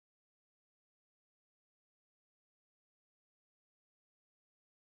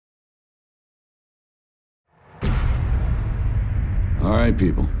All right,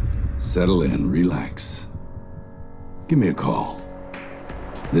 people. Settle in, relax. Give me a call.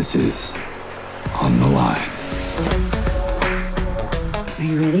 This is On the Line. Are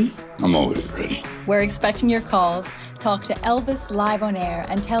you ready? I'm always ready. We're expecting your calls. Talk to Elvis live on air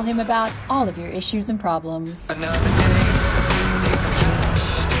and tell him about all of your issues and problems.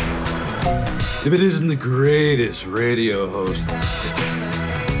 If it isn't the greatest radio host.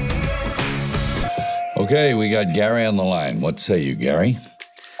 Okay, we got Gary on the line. What say you, Gary?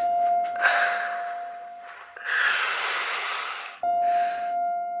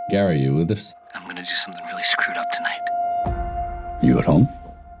 Gary, you with us? I'm gonna do something really screwed up tonight. You at home?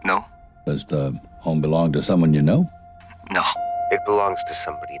 No? Does the home belong to someone you know? No. It belongs to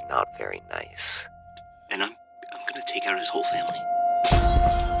somebody not very nice. And I'm gonna take out his whole family.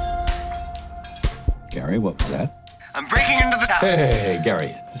 Gary, what was that? I'm breaking into the house. Hey,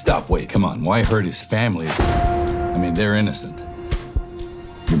 Gary, stop, wait, come on. Why hurt his family? I mean, they're innocent.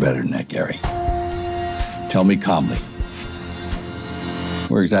 You're better than that, Gary. Tell me calmly.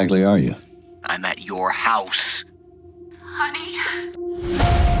 Where exactly are you? I'm at your house. Honey.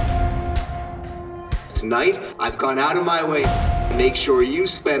 Tonight, I've gone out of my way to make sure you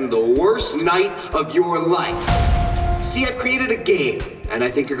spend the worst night of your life. See, I've created a game, and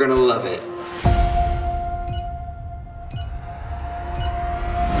I think you're gonna love it.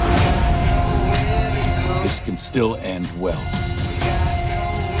 This can still end well.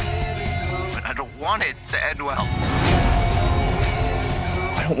 But I don't want it to end well.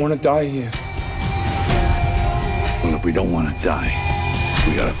 I don't want to die here. Well, if we don't want to die,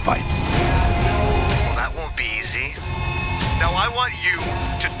 we gotta fight. Well, that won't be easy. Now I want you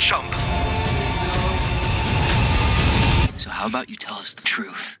to jump. So how about you tell us the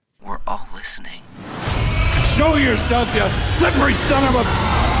truth? We're all listening. Show yourself, you slippery son of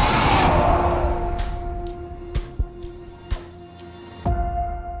a...